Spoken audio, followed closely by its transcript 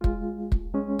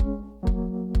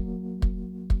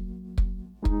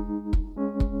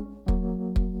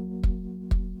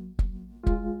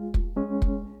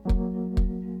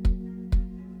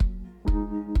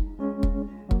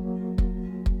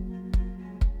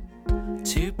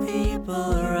Two people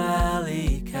are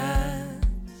alley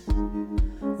cats.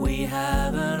 We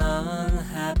have an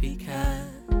unhappy cat.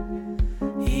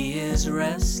 He is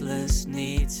restless,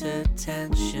 needs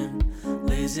attention,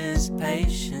 loses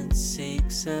patience,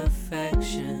 seeks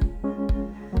affection.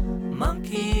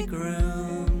 Monkey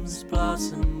grooms,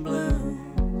 blossom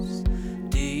blooms.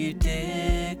 Do you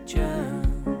dig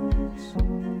germs?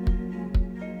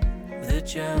 The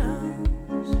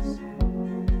germs.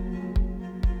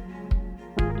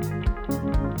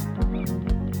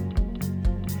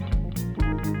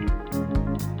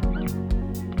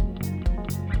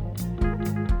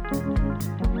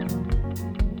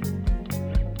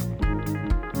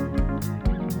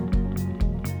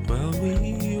 Well,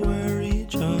 we wear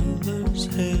each other's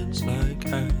heads like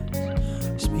hats,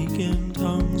 speak in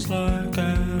tongues like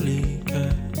alley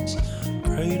cats,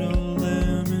 cradle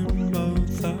them in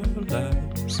both our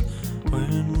laps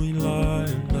when we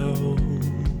lie low.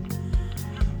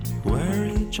 We wear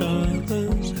each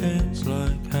other's heads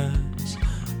like hats,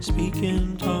 speak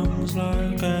in tongues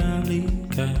like alley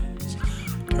cats,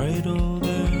 cradle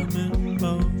them in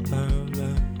both our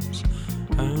laps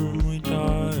and we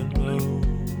die low.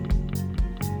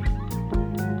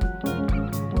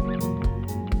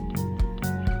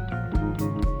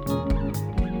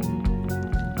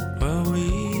 Well,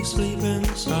 we sleep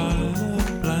inside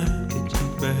a blankety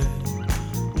bed,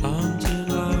 planted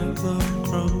like the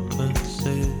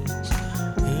crocuses.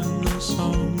 In the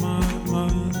song my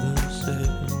mother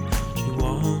said she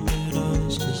wanted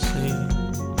us to sing.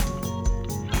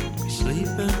 We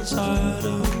sleep inside a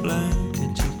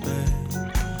blankety bed,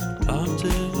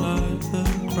 planted like the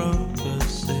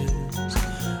crocuses.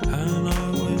 And I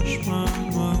wish my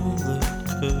mother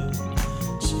could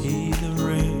see the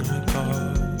ring I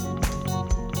got.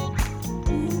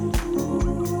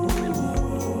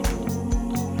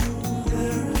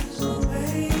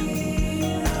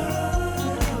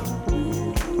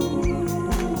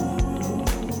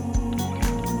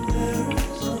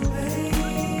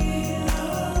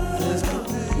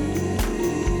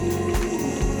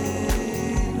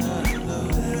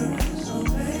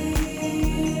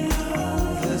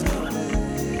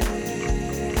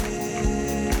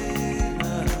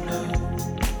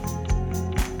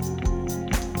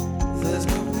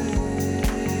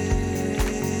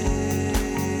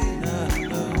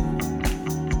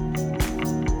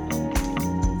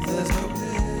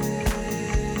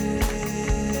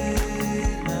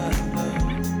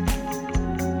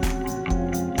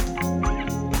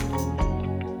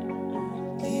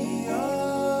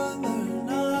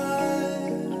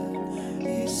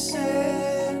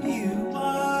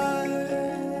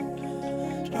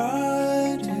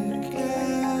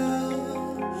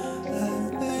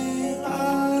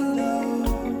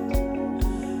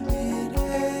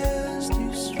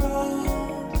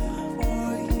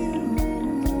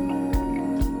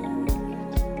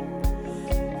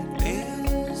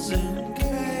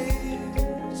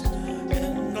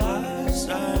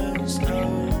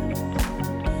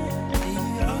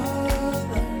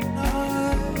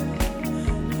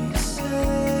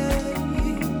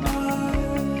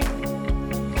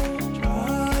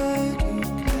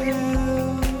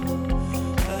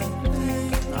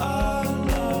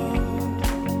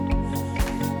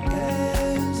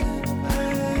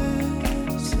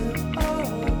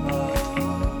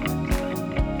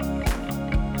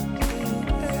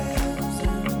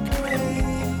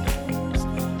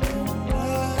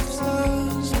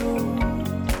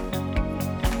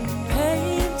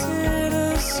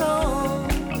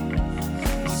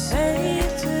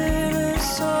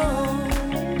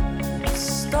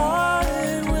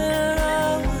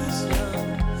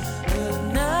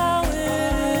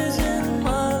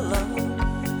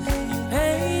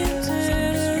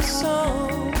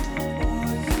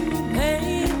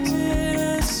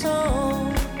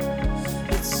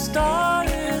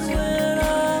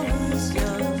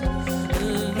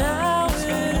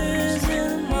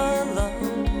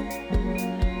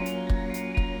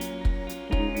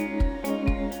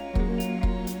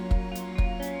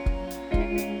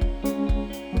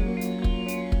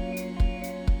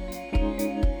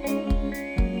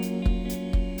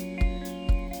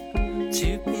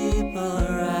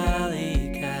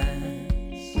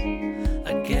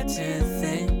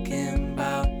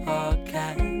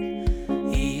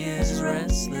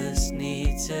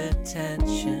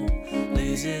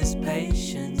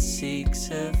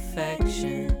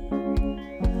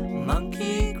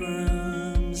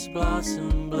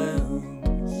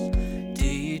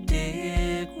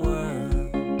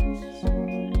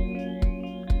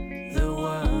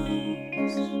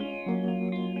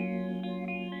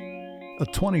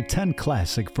 2010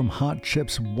 classic from Hot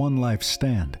Chip's One Life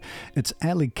Stand. It's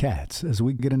Alley Cats as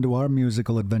we get into our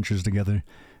musical adventures together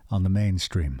on the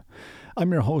mainstream.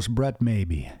 I'm your host, Brett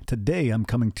Maybe. Today I'm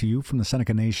coming to you from the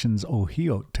Seneca Nation's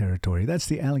Ohio territory. That's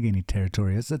the Allegheny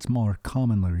territory as it's more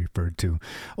commonly referred to.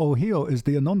 Ohio is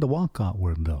the Onondaga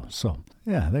word though, so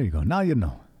yeah, there you go. Now you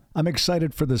know. I'm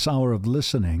excited for this hour of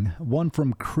listening, one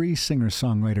from Cree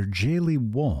singer-songwriter Jayli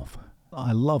Wolf.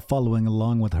 I love following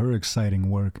along with her exciting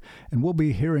work, and we'll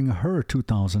be hearing her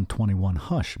 2021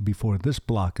 Hush before this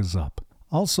block is up.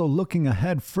 Also looking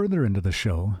ahead further into the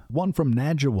show, one from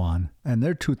Nadjiwan and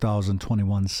their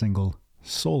 2021 single,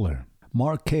 Solar.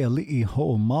 Marc Keali'i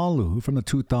Ho'omalu from the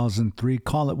 2003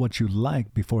 Call It What You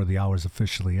Like before the hour's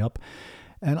officially up.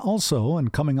 And also,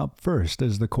 and coming up first,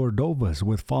 is the Cordovas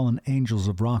with Fallen Angels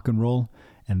of Rock and Roll,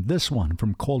 and this one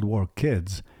from Cold War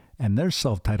Kids, and their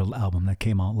self-titled album that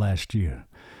came out last year.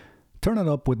 Turn it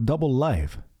up with Double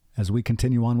Life as we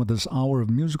continue on with this hour of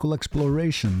musical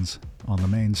explorations on the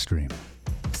mainstream.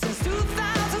 Since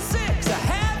 2006, I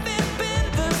haven't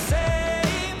been the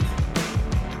same.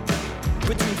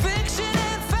 Between fiction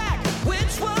and fact,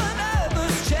 which one of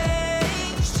us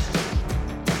changed?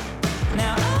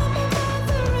 Now I'm a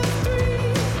mother of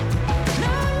three,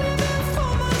 not living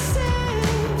for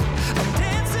myself. I'm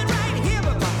dancing right here,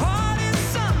 but my heart is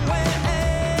somewhere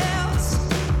else.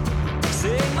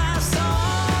 Sing my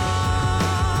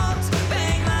songs,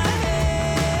 bang my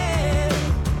head,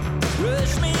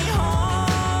 rush me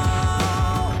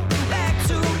home, back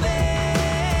to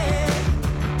bed.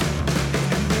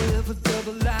 And live a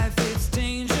double life, it's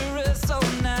dangerous. Oh,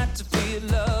 not to feel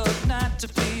love, not to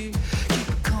feel. Keep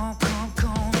it calm, calm,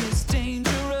 calm, it's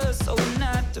dangerous. Oh,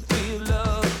 not to feel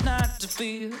love, not to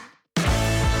feel.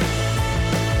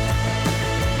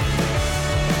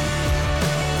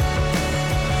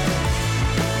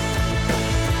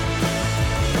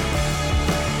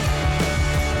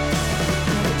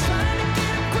 Trying to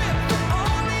get a grip for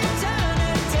all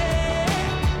eternity.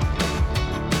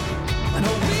 I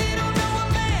know we don't know a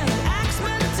man that acts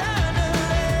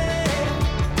maternally.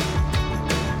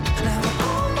 Now I'm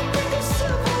on the brink of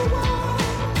civil war.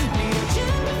 Need a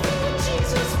gender for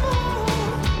Jesus more.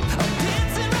 I'm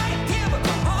dancing right here, but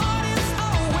my heart is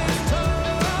always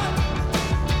torn.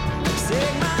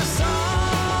 Sing my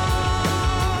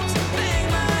songs, bang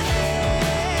my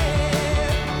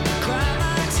head, cry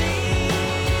my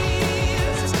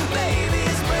tears,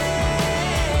 baby's breath.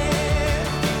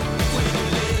 When you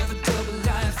live a double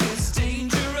life, it's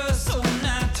dangerous. Oh,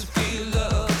 not to feel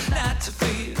love, not to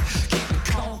feel. Keep it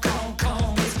calm, calm,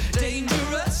 calm. It's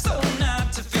dangerous. Oh,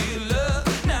 not to feel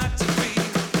love, not to feel.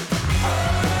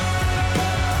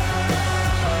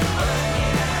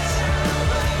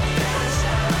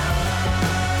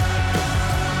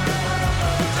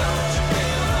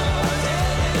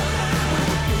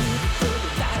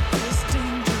 Life is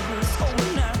dangerous. Oh,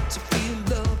 not to feel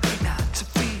love, not to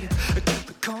feel. Keep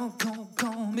it calm, calm,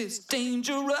 calm. It's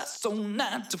dangerous. Oh,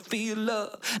 not to feel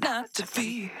love, not to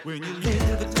feel. When you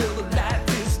live a double life,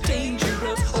 it's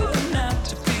dangerous. Oh, not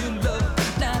to feel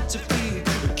love, not to feel.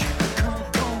 Keep it calm,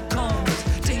 calm, calm. It's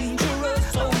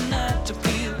dangerous. Oh, not to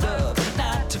feel love,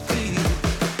 not to feel.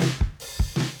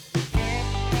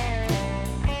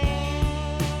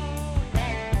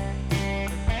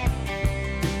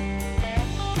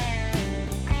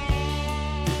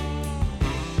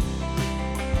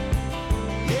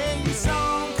 Yeah, your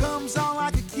song comes on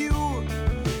like a cue,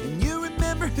 and you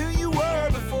remember who you were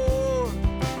before.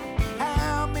 How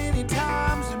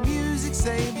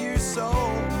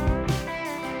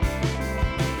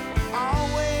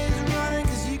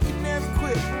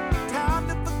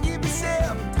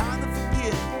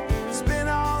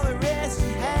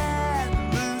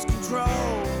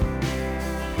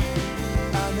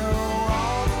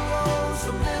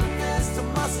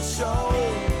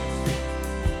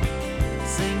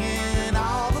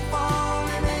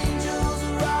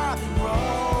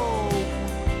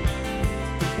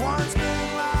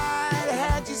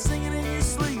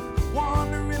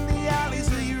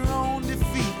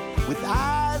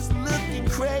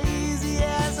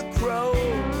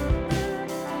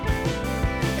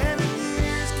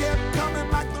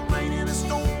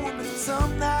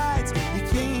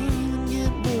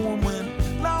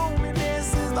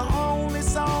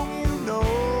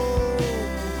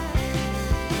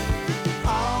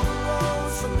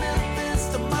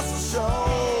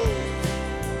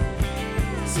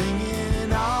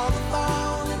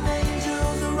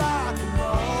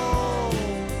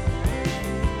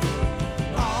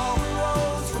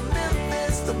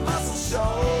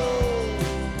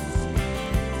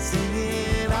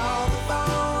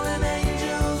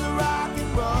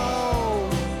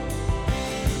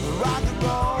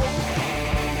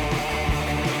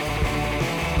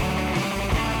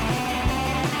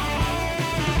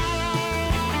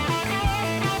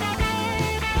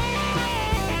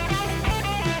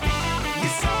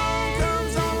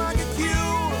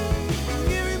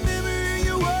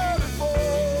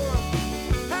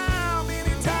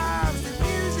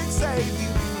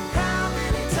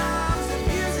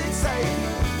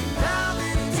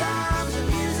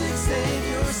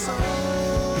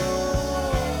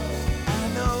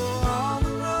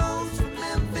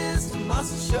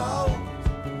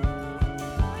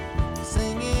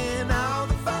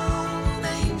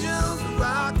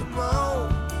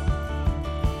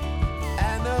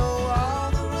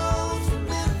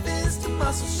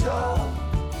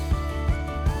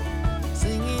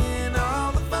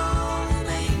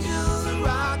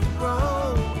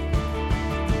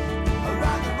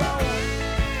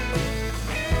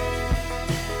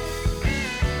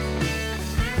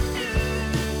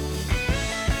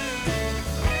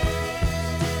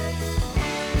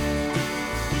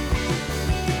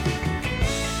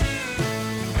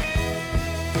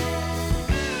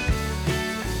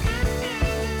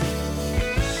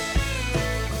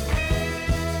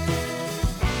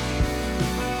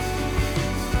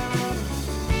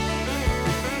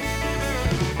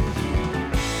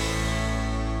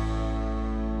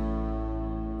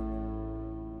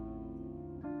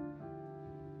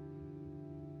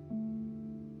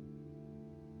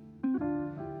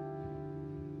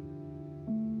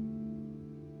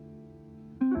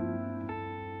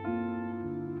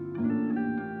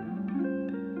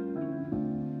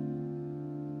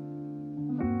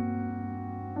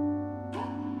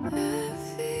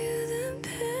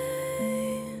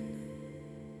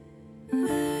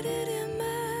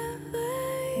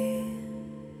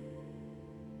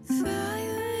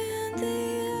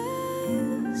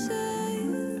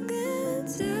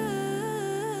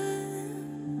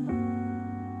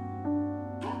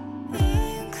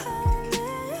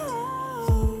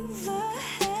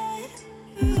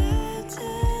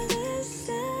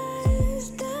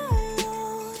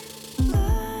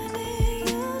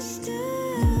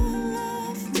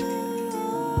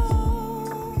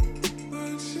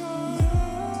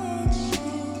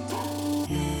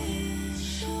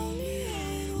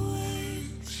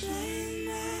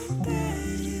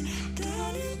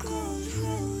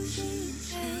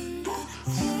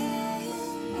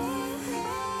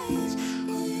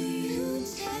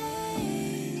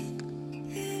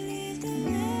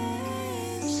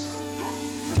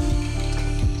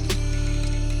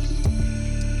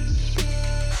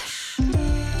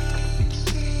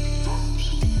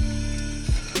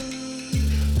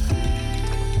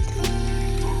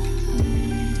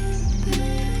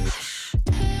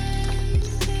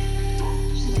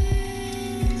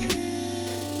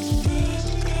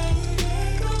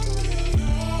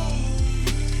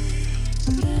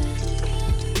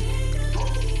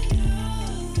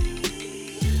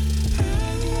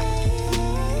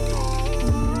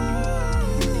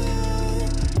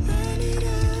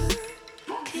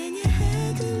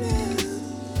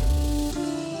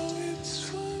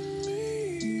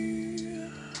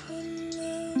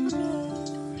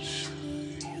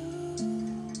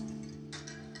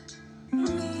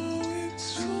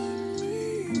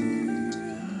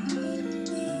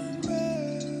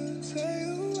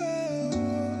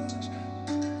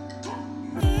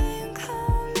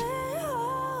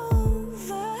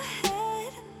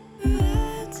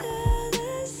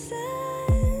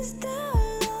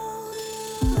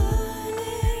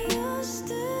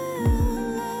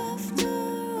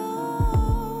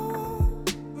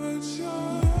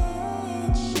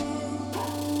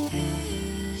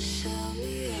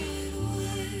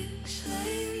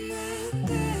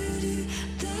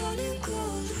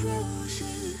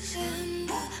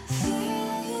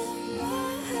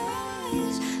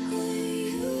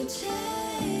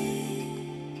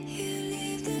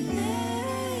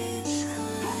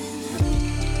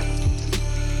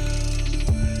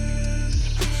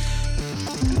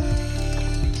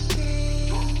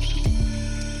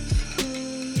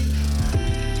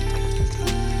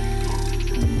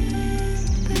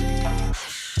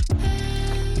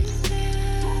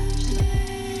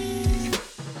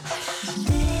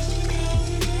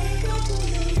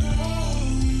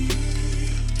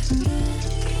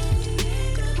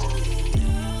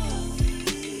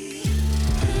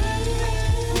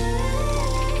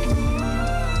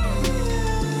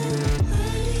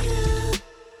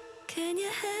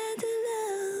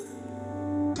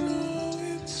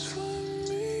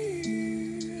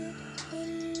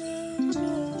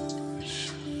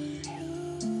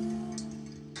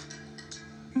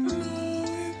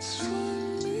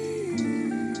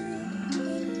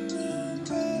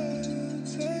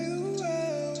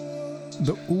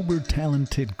The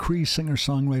uber-talented Cree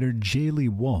singer-songwriter Jayli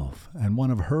Wolf, and one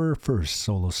of her first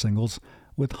solo singles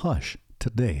with Hush,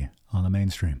 today on the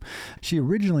mainstream. She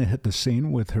originally hit the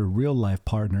scene with her real-life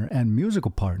partner and musical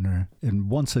partner in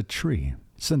Once a Tree.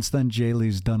 Since then,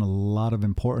 Jayli's done a lot of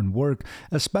important work,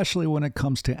 especially when it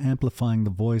comes to amplifying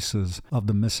the voices of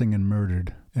the missing and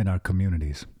murdered in our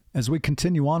communities. As we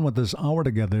continue on with this hour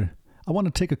together, I want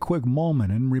to take a quick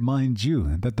moment and remind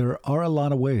you that there are a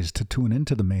lot of ways to tune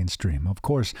into the mainstream. Of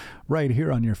course, right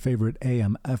here on your favorite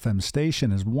AM/FM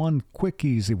station is one quick,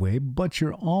 easy way, but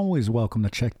you're always welcome to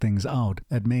check things out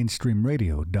at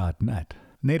mainstreamradio.net.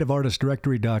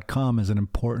 NativeArtistDirectory.com is an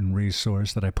important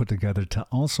resource that I put together to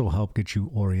also help get you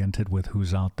oriented with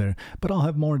who's out there, but I'll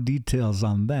have more details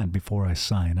on that before I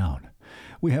sign out.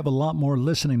 We have a lot more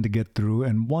listening to get through,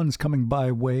 and one's coming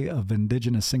by way of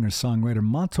Indigenous singer-songwriter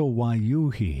Mato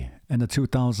Wayuhi and the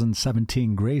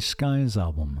 2017 Gray Skies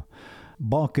album.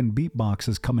 Balkan Beatbox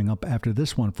is coming up after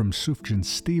this one from Sufjan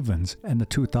Stevens and the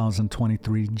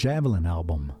 2023 Javelin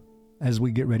album. As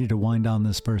we get ready to wind down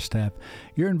this first half,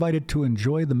 you're invited to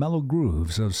enjoy the mellow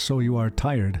grooves of So You Are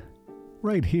Tired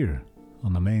right here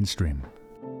on the mainstream.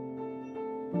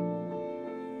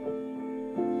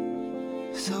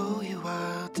 So you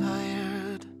are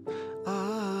tired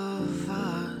of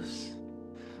us,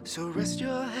 so rest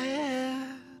your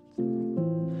head,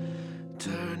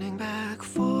 turning back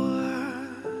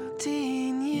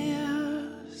 14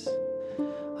 years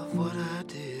of what I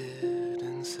did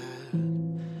and said.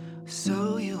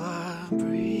 So you are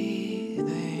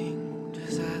breathing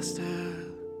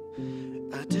disaster.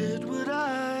 I did what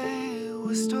I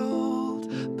was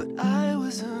told, but I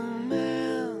was a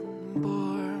man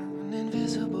born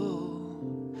invisible.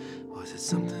 Was it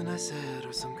something I said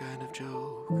or some kind of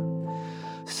joke?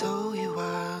 So you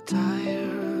are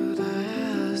tired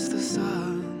as the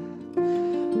sun.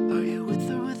 Are you with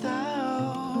or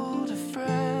without a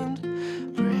friend?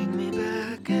 Bring me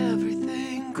back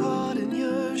everything caught in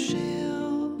your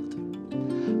shield.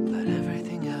 Let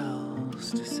everything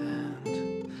else descend.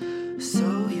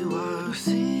 So you are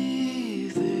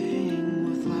seething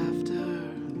with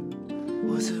laughter.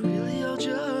 Was it really all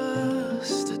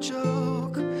just a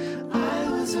joke? I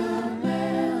was a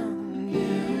man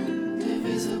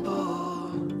indivisible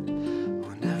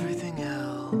when everything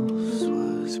else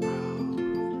was broke.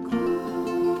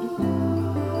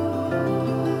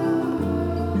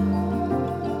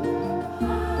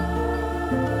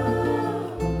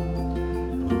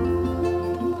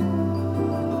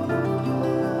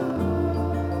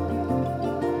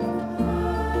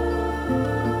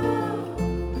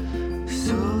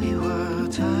 So you are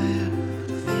tired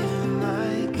of even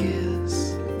my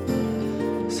kiss.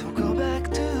 So go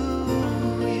back to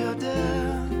your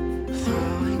den,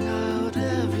 throwing out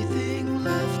everything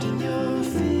left in your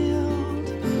field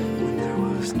when there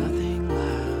was nothing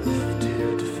left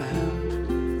to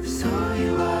defend. So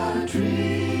you are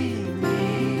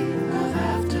dreaming of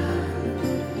after.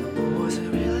 Was it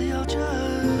really all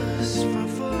just for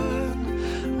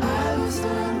fun? I was the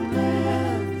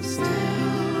man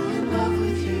still in love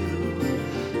with you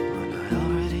when I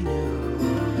already knew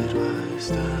it was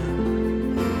done.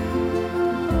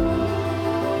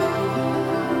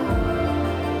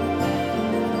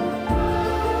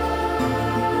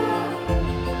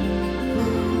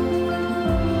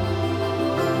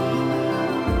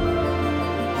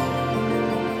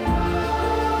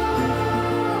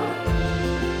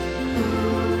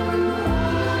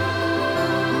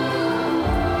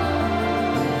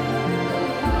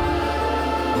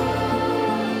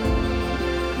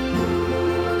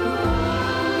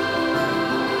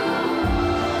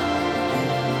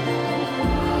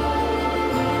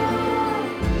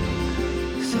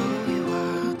 So you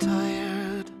are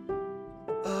tired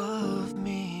of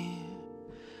me.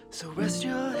 So rest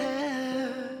your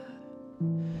head,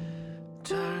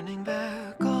 turning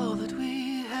back all that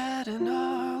we had in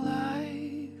our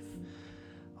life.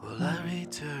 Will I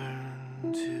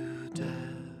return to death?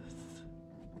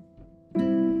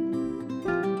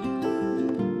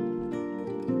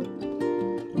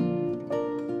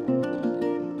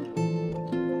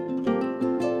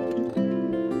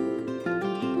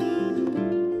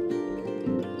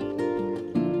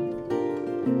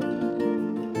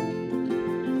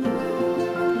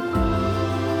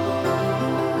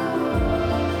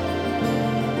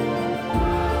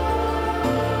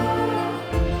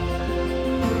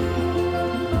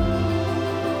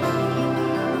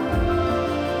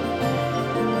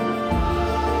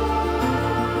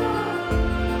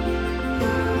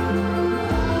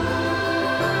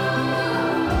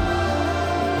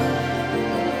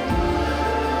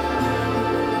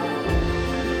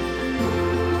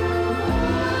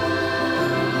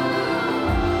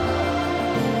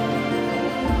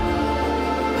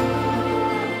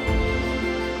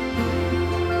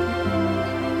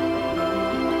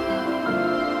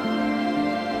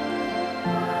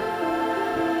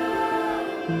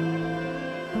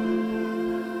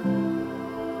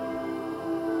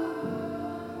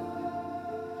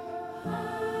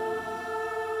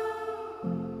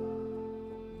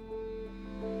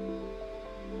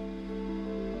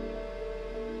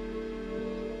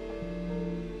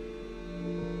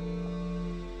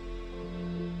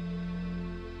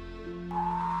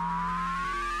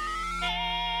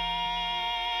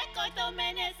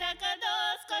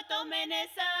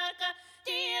 saka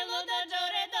Tilu do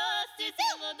jore dosti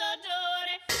silu do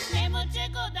jore Nemo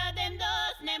čego dadem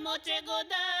dos Nemo čego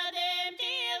dadem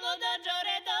Tilu do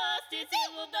jore dosti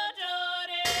silu do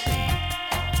jore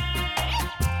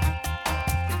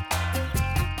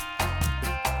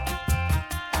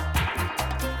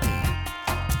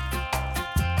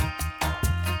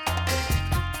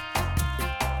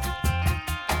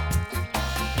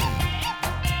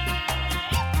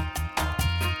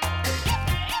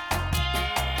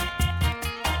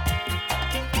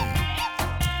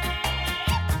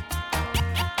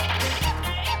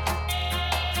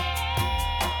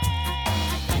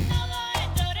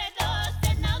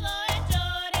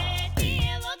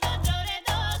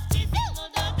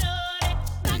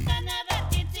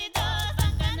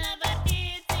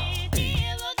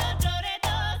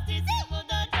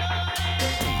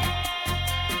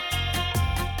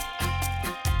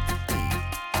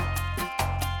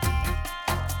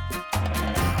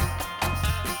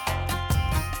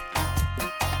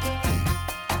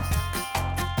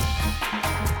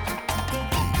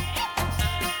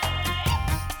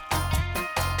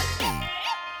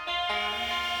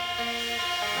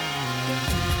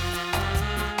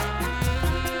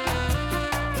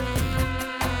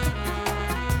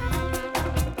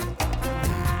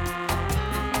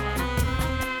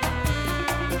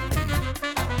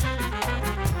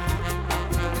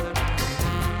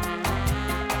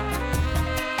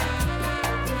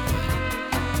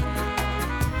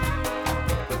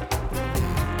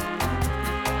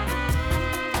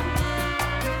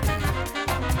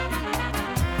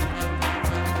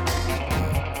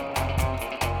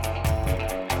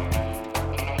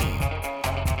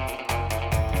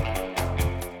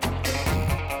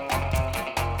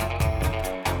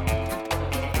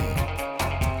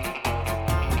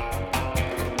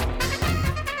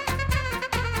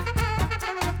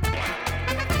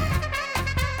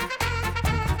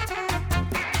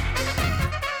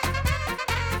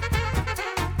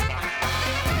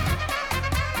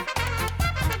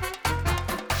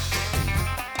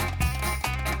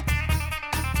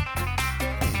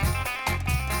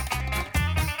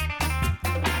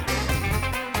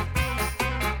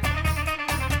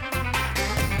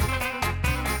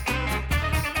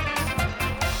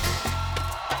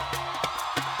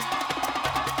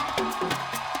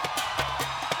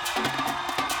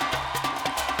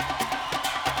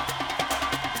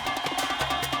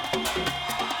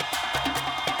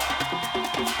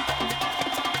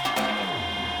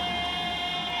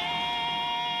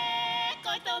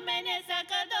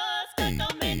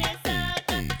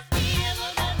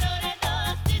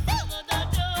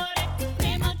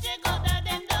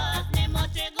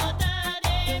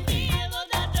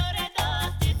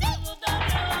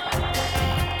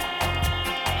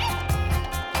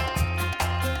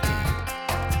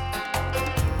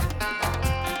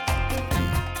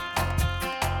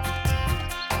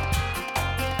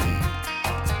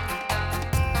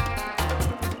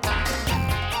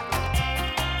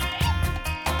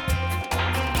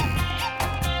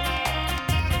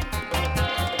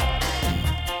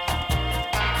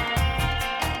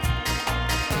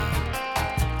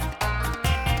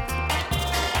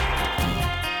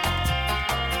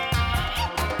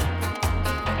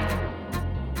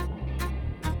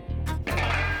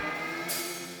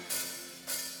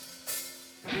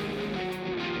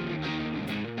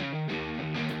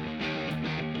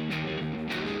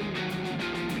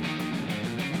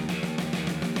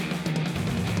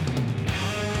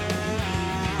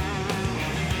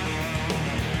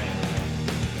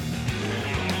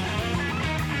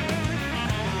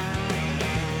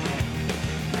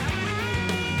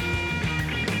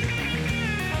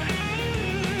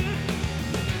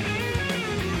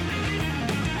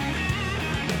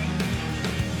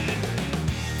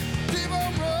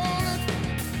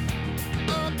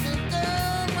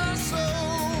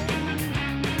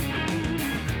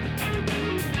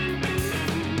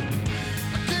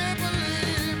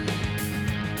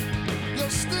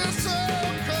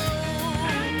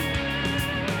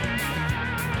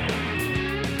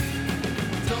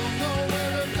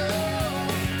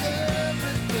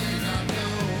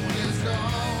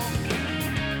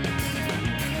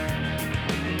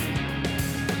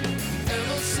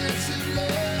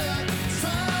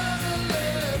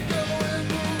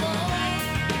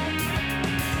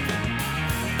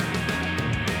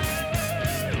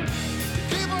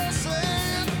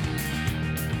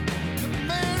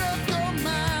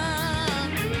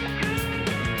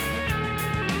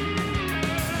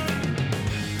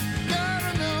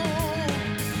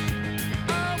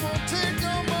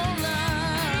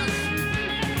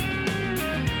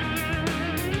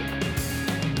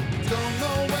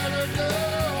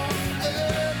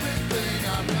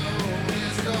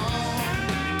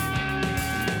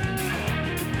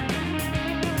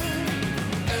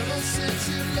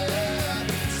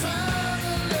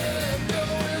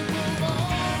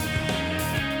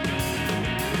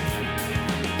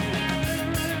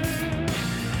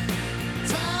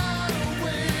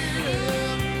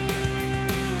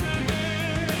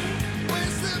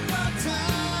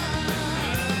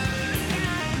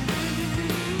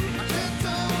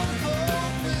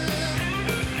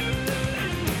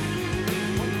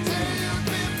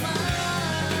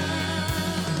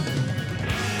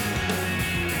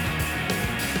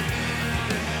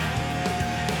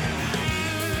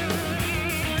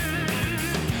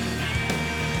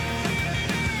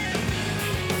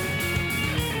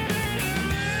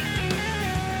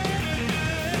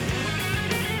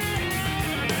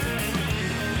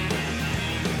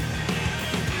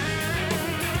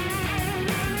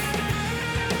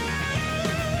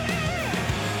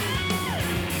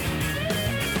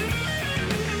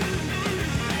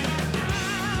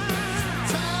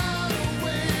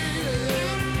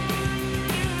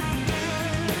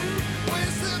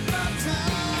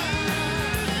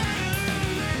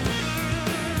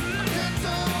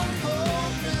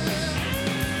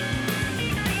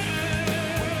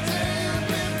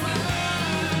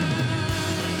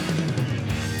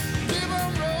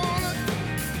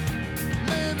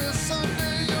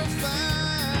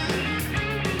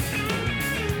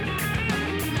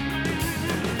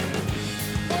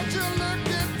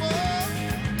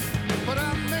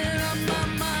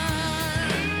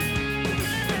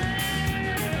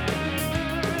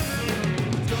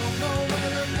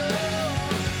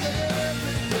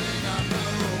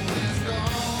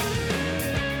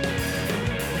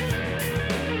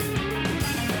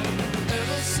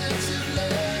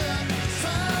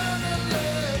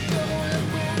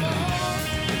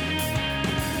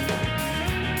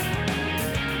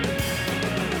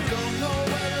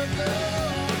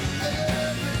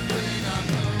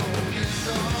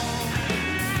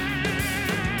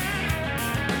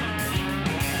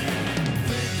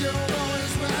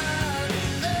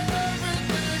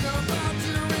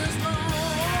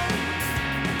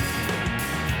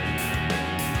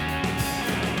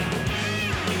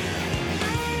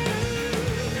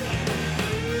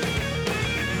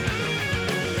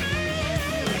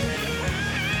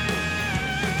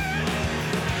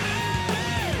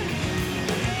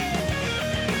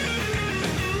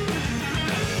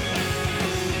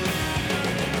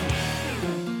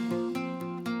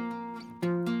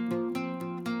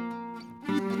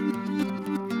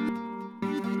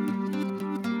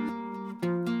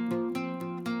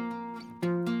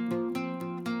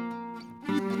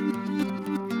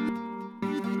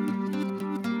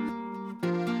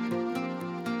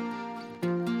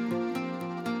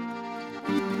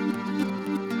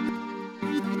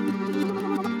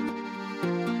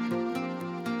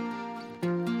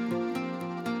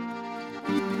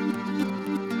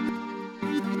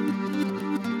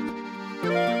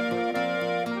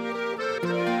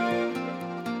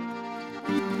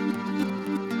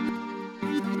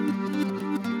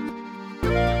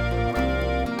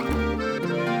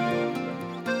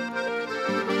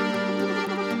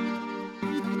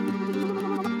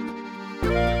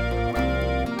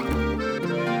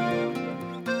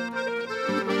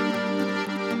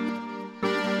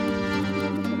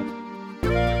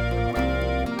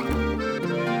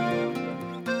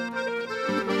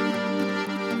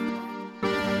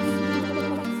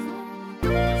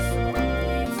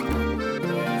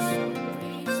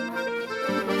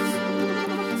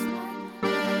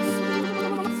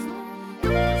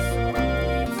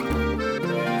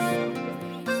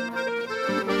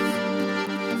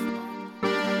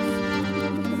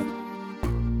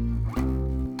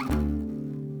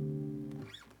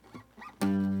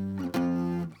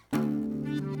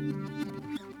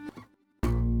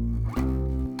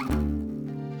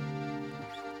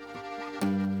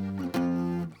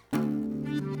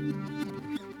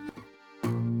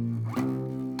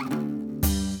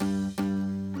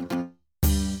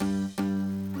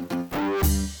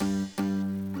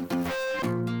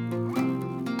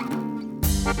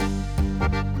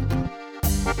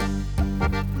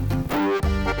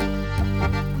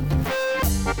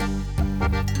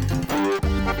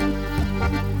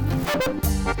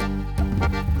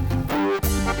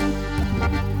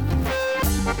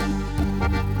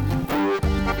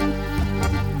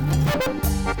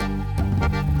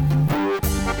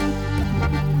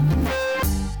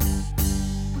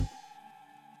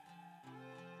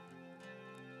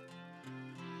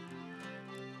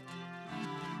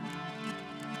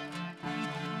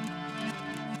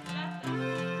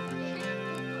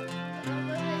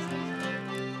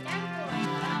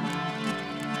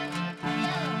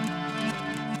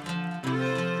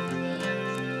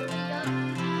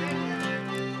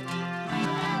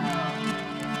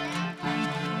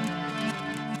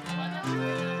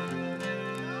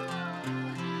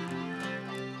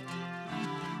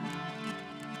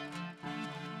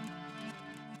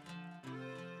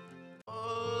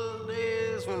Old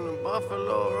days when the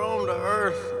buffalo roamed the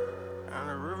earth and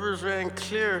the rivers ran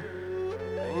clear.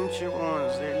 The ancient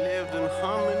ones, they lived in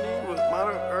harmony with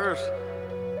Mother Earth.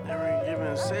 They were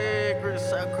given sacred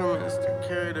sacraments to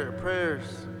carry their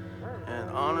prayers and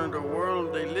honor the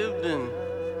world they lived in.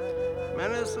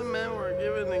 Medicine men were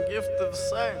given the gift of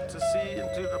sight to see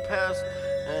into the past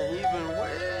and even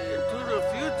way into the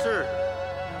future.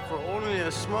 And for only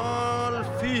a small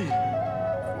fee,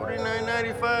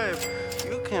 $49.95,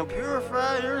 you can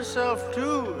purify yourself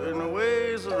too in the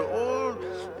ways of the old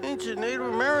ancient Native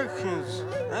Americans.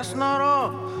 That's not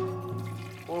all.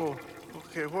 Oh,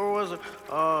 okay, where was it?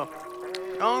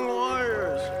 Young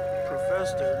warriors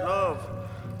profess their love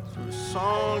through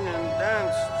song and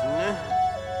dance, né?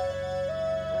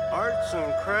 Arts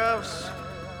and crafts,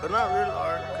 but not real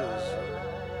art, because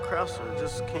crafts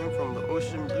just came from the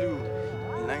ocean blue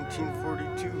in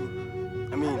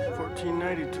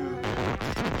 1492.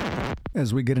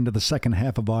 As we get into the second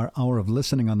half of our hour of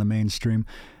listening on the mainstream,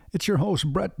 it's your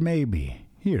host, Brett Maybe,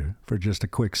 here for just a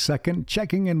quick second,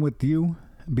 checking in with you.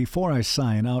 Before I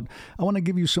sign out, I want to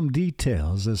give you some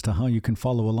details as to how you can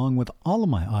follow along with all of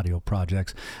my audio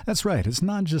projects. That's right, it's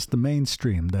not just the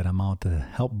mainstream that I'm out to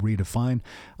help redefine.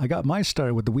 I got my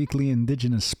start with the weekly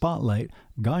Indigenous Spotlight,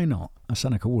 Gaino, a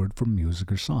Seneca word for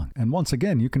music or song. And once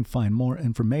again, you can find more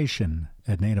information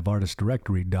at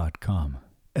nativeartistdirectory.com.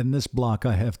 In this block,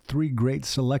 I have 3 great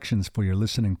selections for your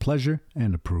listening pleasure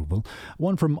and approval.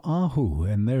 One from Ahu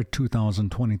and their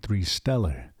 2023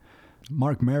 Stellar.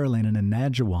 Marc, Marilyn, and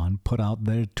Nadjiwan put out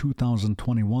their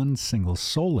 2021 single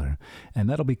Solar, and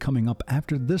that'll be coming up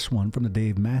after this one from the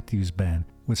Dave Matthews Band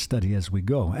with Steady As We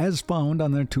Go, as found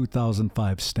on their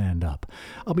 2005 Stand Up.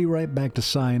 I'll be right back to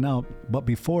sign out, but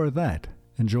before that,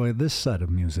 enjoy this set of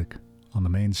music on the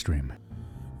mainstream.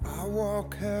 I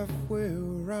walk halfway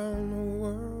around the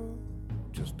world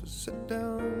just to sit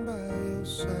down by your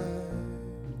side.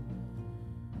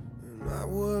 I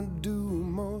would do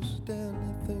most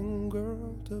anything,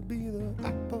 girl, to be the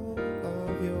apple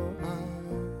of your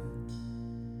eye.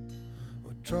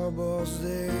 But troubles,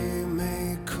 they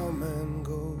may come and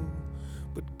go,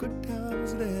 but good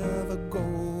times, they're the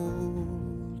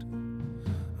gold.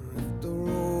 If the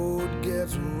road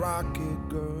gets rocky,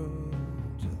 girl,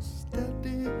 just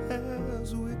steady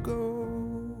as we go.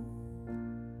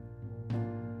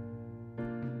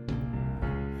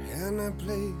 Any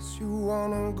place you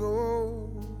wanna go,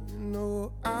 you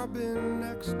know I'll be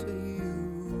next to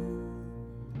you.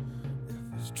 If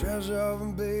it's treasure,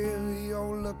 baby,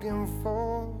 you're looking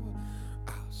for,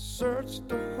 I'll search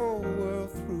the whole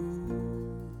world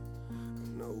through.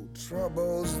 No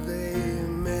troubles, they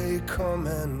may come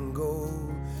and go,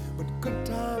 but good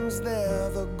times, they're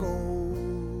the gold.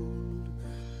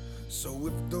 So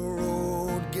if the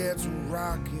road gets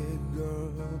rocky,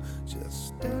 girl, just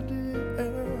steady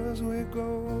as we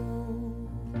go.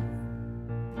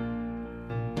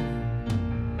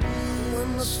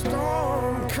 When the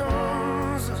storm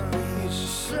comes,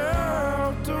 please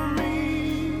shelter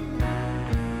me.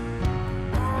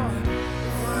 I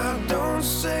don't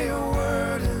say a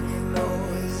word, and you know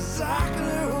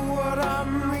exactly what I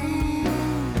mean.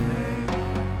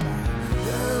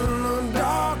 In the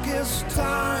darkest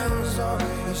times,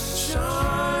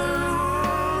 shine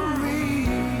on me.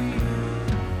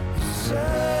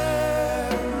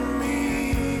 Set me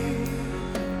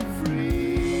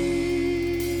free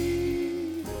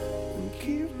and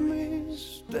keep me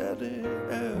steady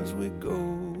as we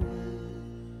go.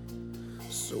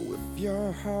 So if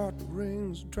your heart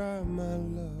rings dry, my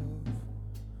love,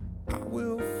 I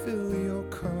will fill your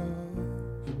cup.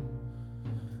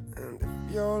 And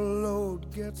if your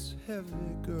load gets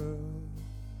heavy, girl,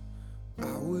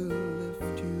 I will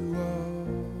lift you up.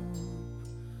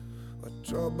 But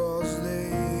troubles,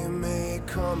 they may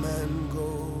come and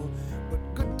go, but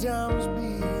good times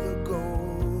be the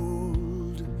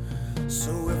gold.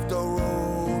 So if the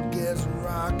road gets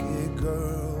rocky,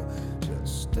 girl,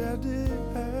 just steady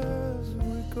as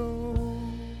we go.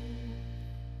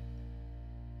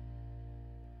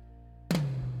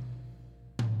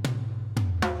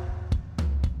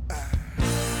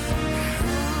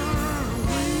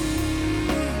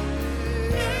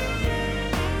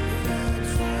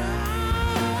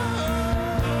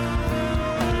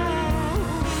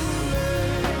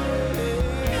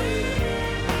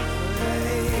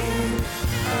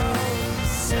 I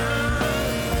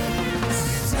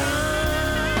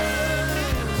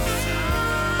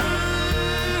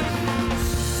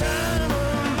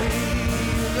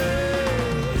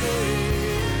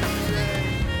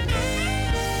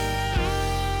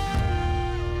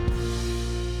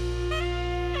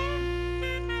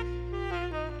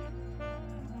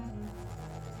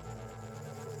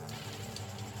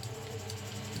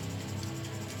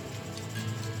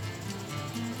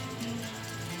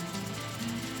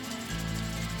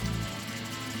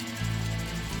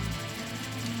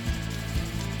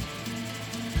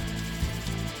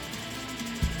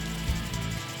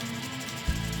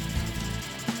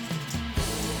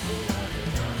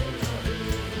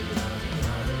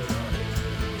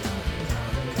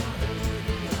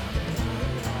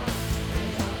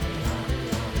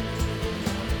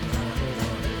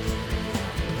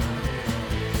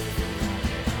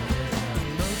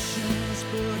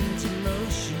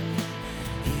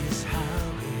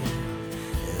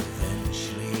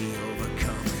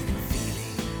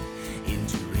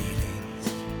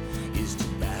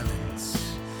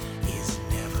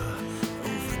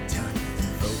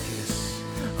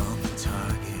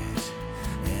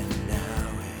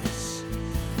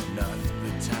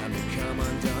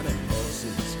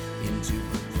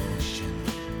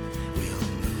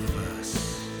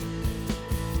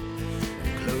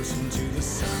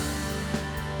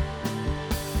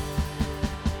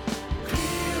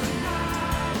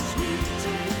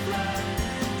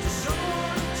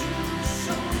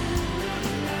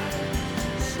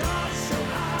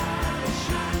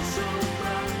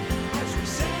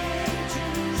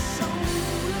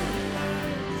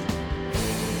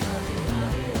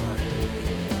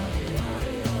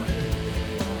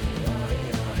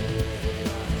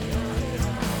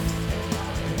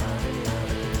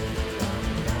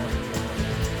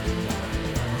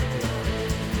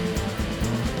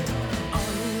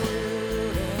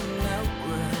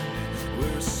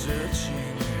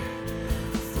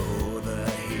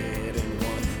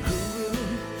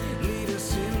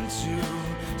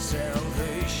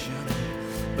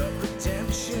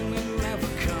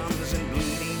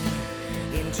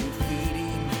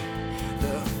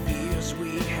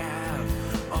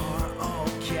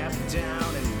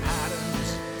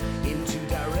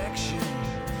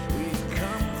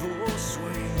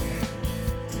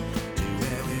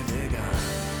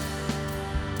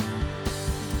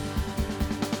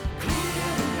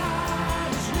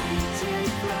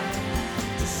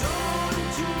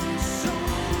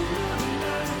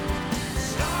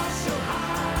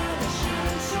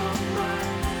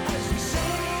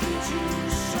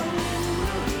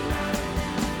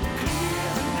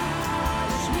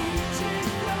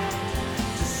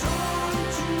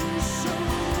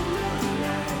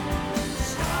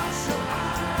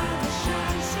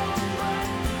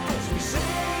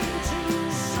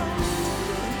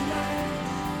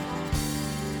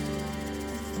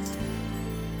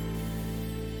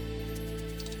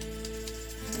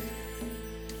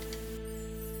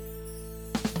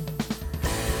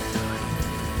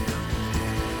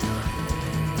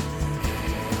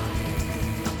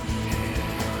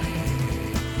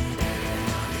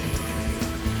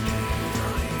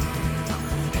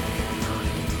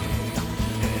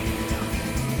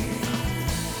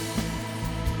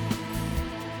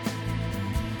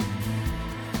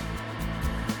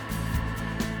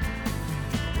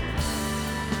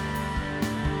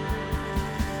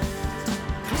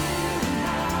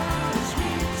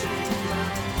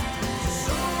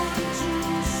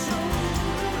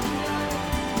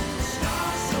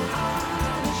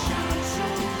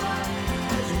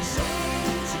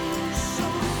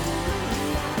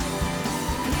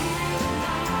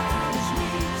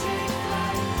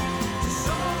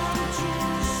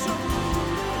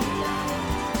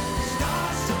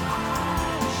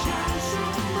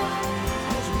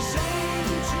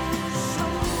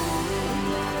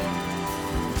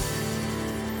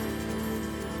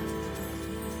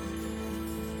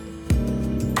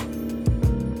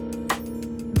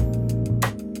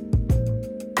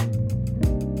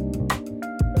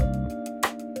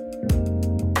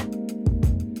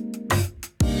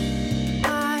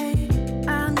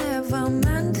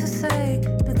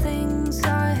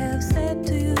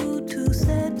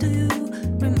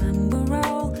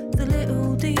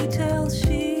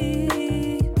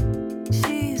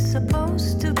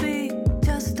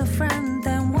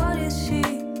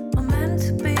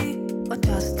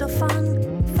just a fun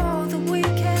for the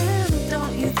weekend.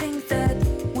 Don't you think that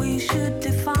we should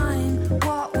define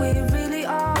what we really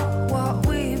are, what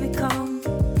we become,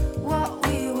 what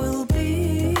we will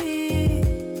be?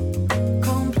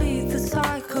 Complete the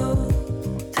cycle,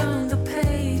 turn the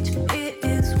page. It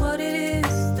is what it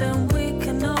is, then we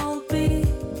can all be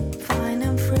fine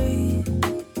and free.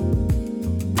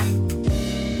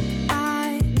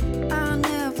 I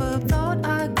never thought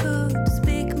I could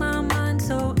speak my mind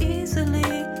so easily.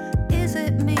 Is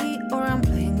it me or I'm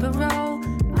playing a role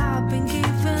I've been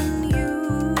given you?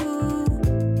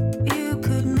 You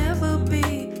could never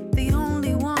be the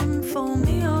only one for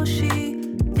me or she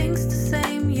thinks the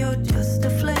same. You're just a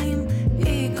flame,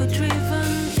 ego driven.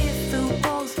 If the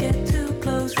walls get too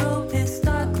close, rope is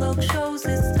dark, cloak shows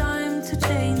it's time to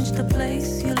change the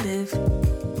place you live.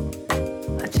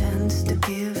 A chance to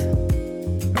give.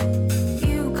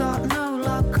 You got no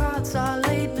luck, cards are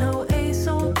laid, no ace,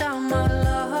 hold down my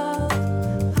love.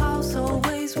 House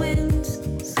always wins,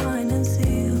 sign and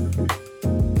seal.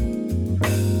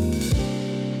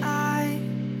 I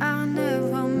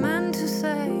never meant to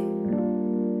say,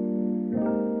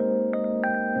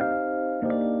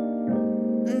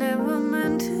 never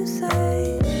meant to say. Never meant to say,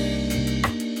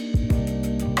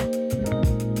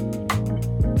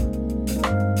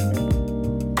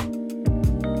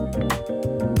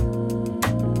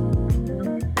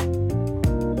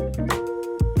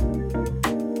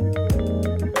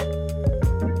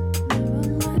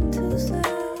 never meant to say.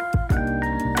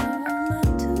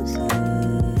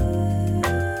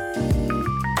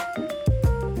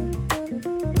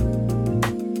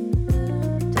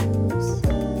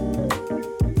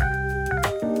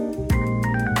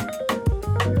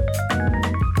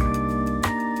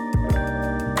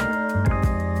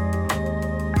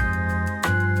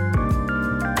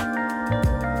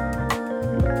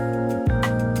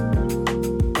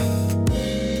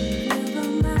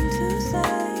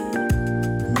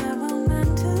 Never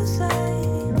meant to say, never meant to say,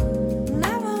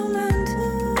 never meant to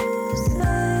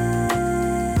say.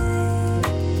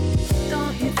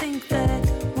 Don't you think that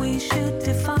we should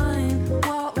define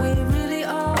what we really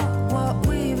are, what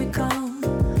we become,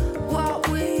 what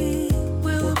we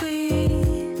will be?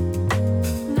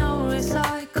 No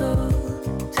recycle,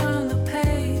 turn the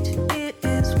page. It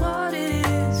is what it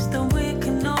is, then we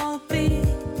can all be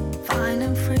fine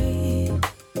and free.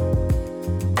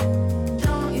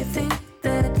 Don't you think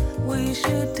that we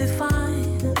should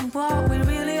define what we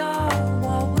really are,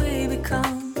 what we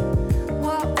become,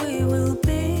 what we will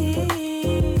be?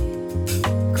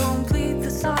 Complete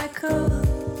the cycle,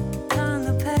 turn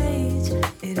the page.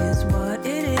 It is what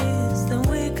it is, then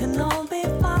we can all be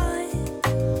fine.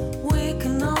 We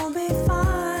can all be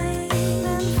fine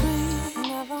and free.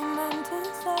 Never meant to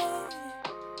say,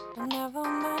 never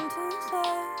meant to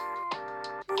say,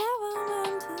 never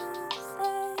meant to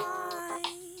say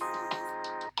fine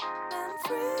and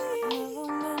free. Never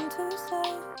meant to say,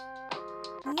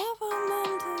 never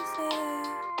meant to say.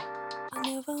 I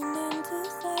never meant to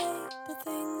say the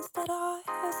things that I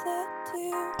have said to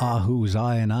you. Ahu's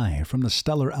I and I from the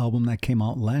stellar album that came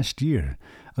out last year.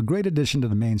 A great addition to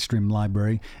the mainstream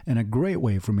library and a great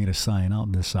way for me to sign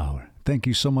out this hour. Thank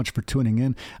you so much for tuning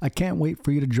in. I can't wait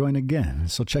for you to join again,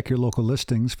 so check your local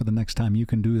listings for the next time you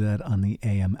can do that on the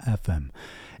AM/FM.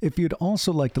 If you'd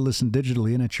also like to listen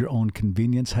digitally and at your own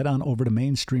convenience, head on over to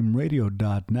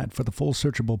mainstreamradio.net for the full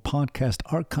searchable podcast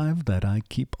archive that I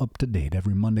keep up to date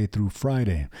every Monday through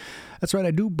Friday. That's right,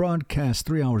 I do broadcast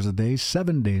 3 hours a day,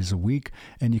 7 days a week,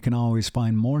 and you can always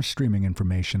find more streaming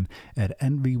information at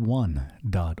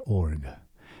nv1.org.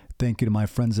 Thank you to my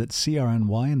friends at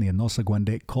CRNY and the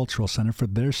Anosaguende Cultural Center for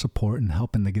their support in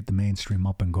helping to get the mainstream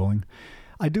up and going.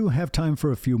 I do have time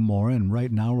for a few more, and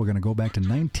right now we're going to go back to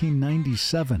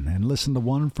 1997 and listen to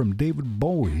one from David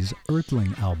Bowie's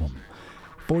Earthling album.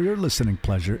 For your listening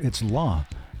pleasure, it's Law,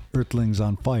 Earthlings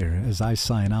on Fire, as I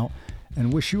sign out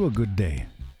and wish you a good day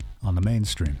on the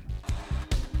mainstream.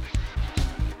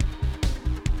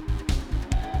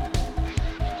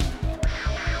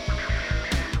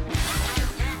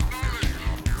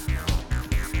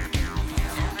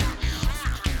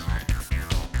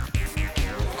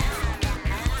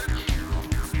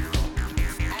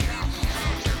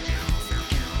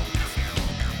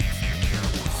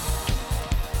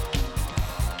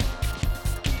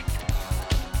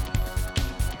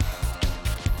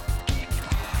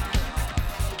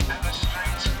 In the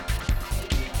streets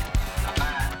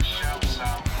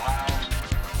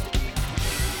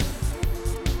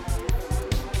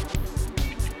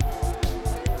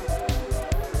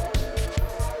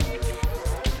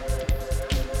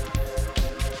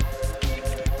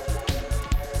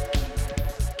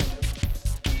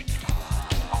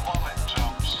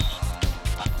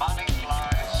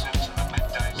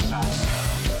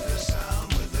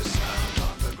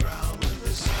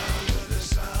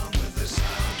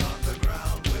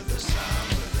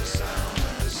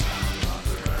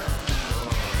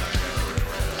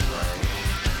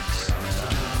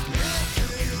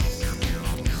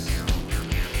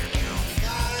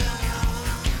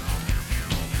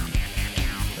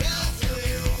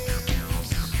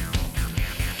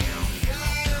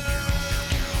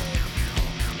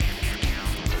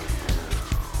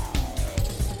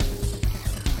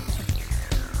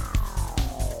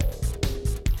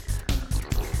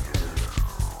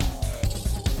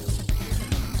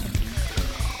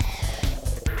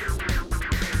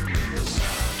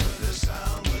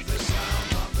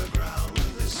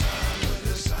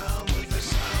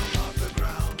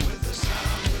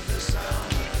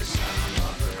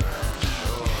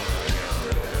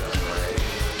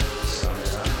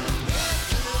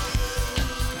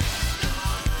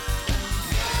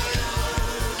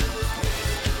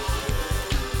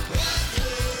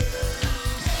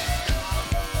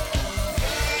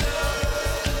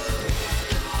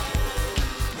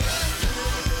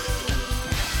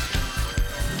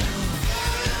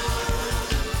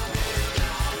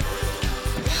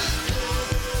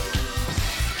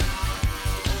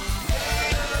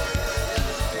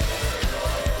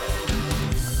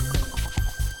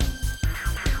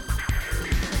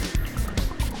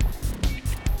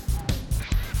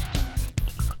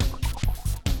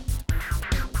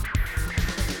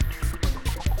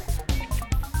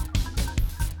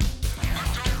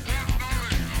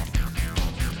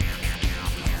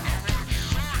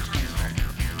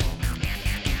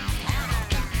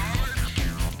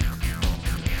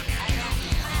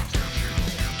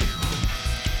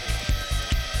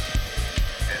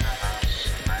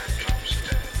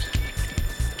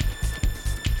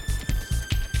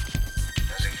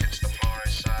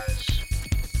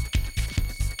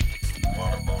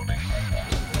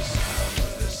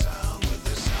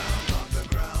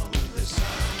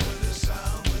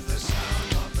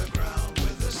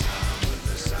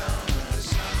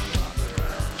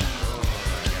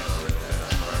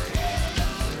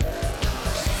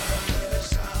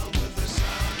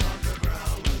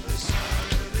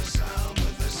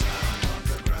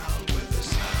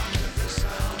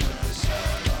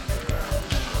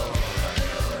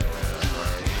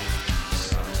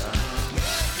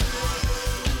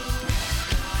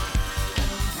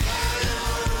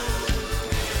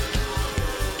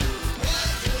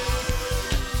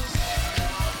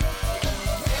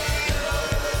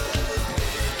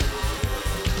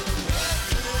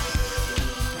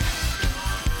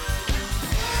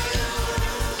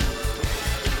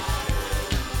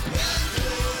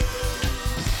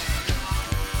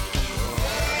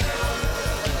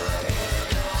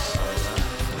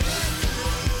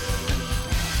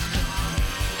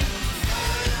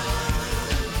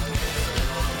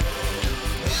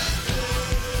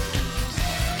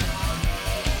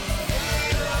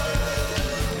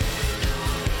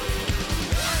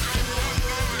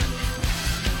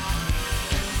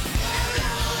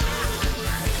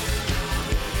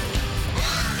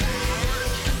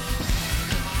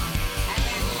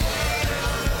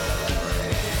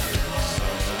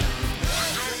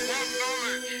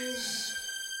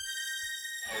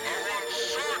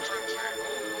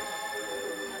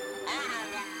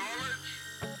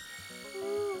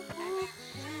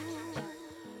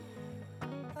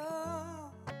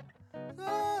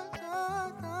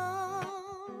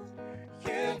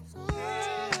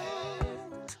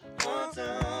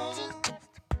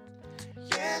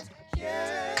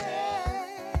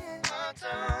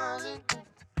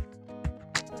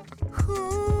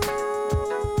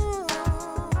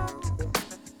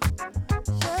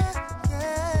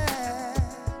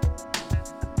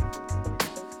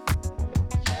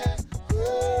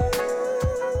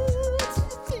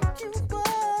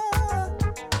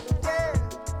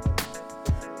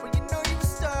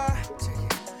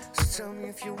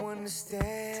if you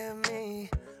understand me,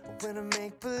 when I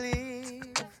make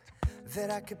believe that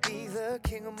I could be the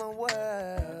king of my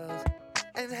world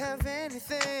and have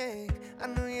anything. I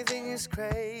know you think it's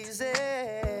crazy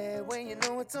when you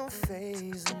know it don't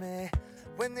faze me.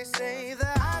 When they say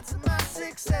the odds of my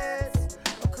success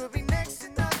could be next to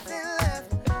nothing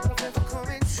left of ever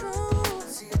coming true.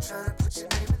 See you trying to put your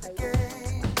name in the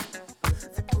game,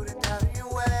 they put it down in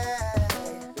your way.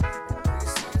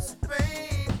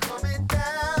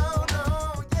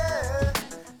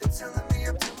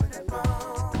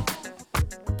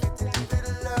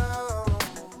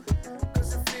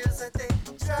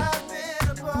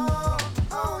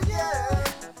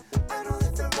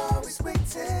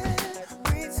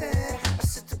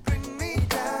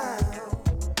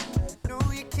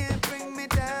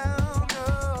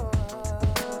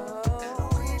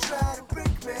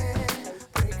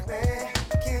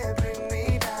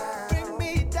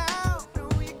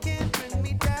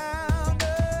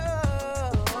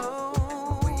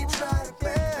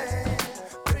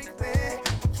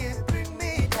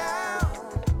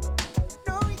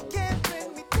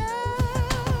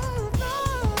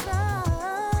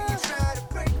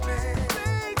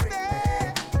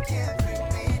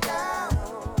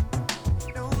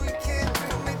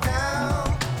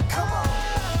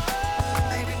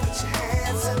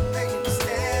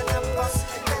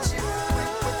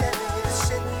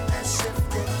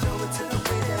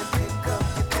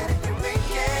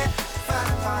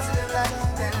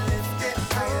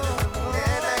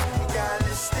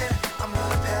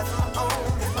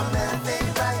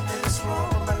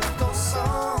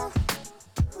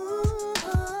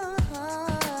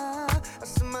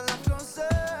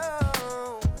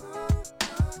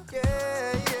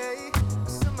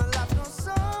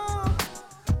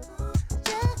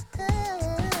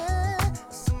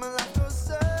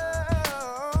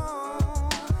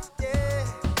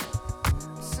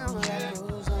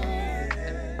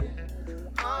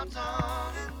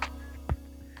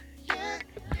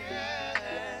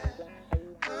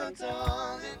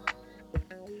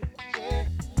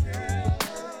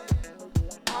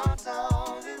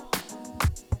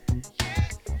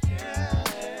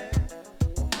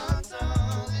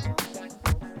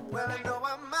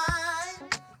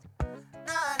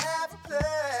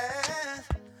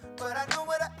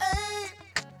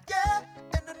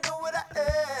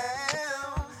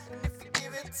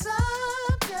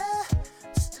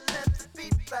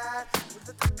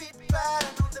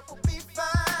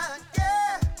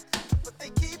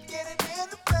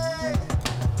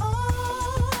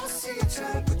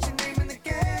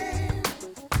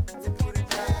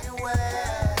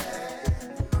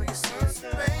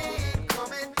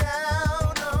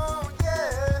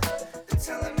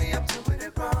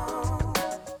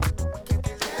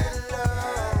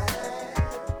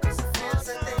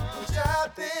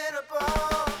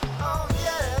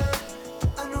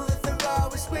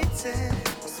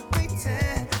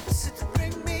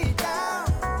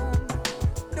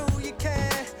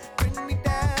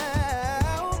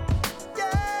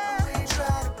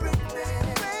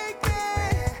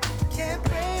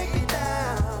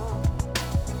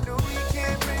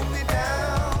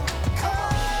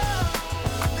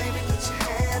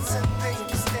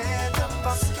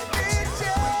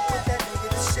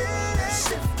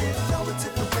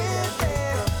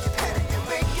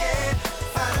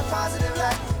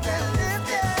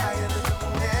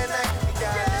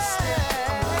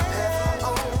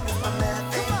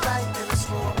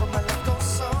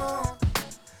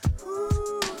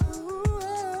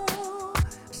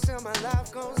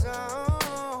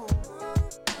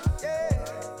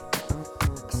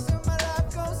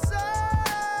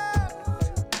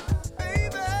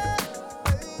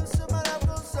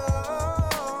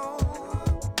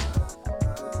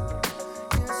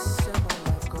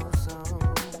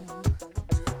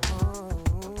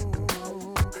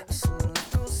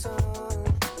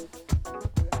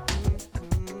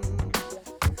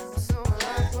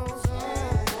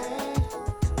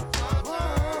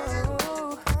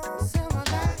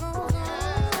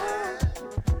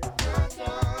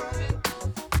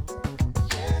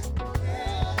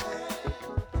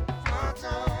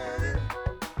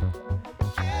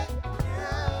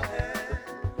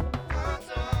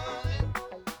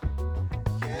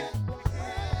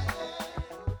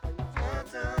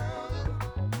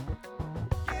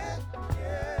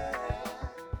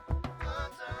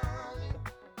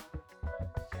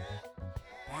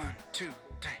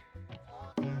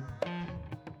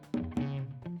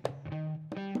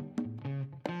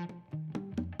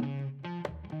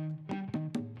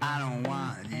 I don't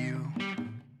want you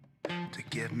to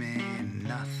give me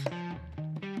nothing.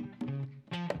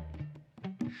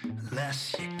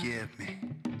 unless you give me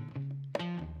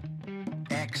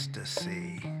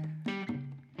ecstasy.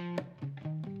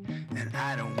 And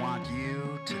I don't want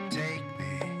you to take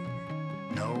me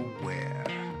nowhere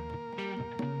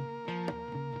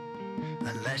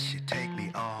unless you take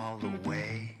me all the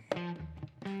way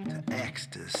to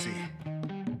ecstasy.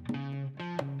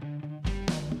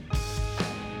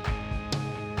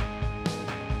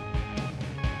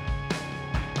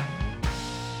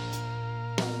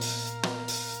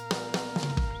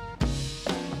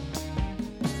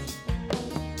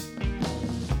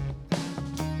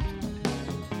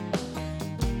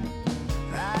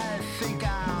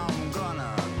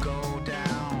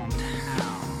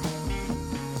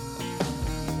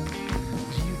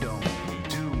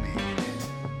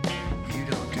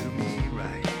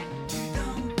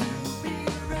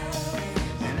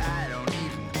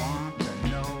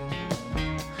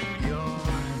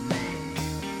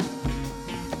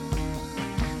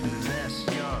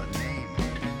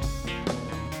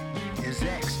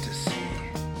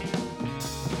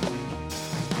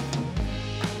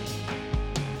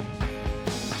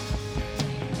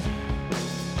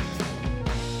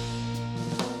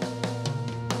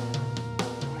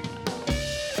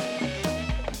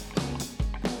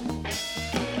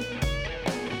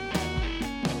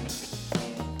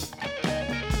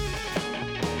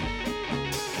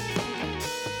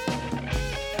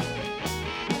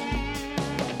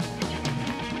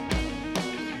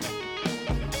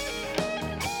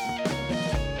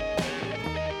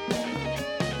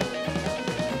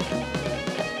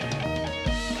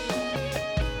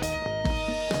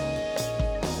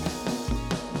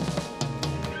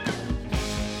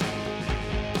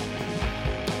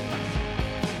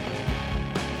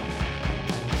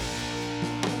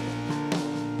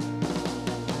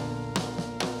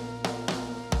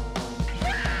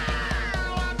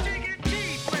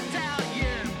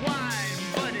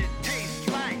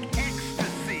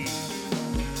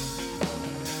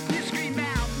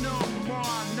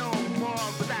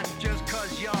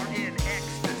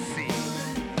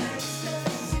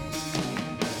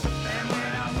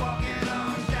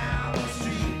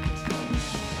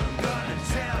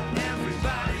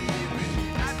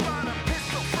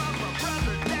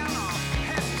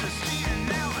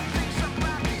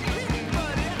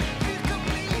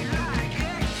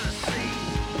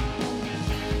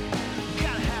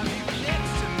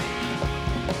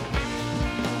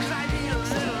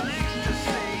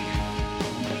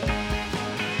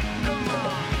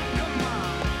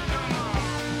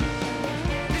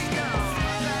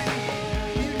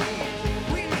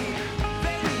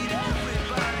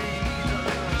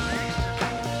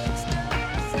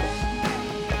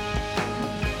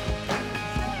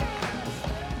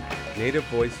 Native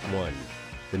Voice One,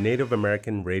 the Native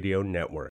American Radio Network.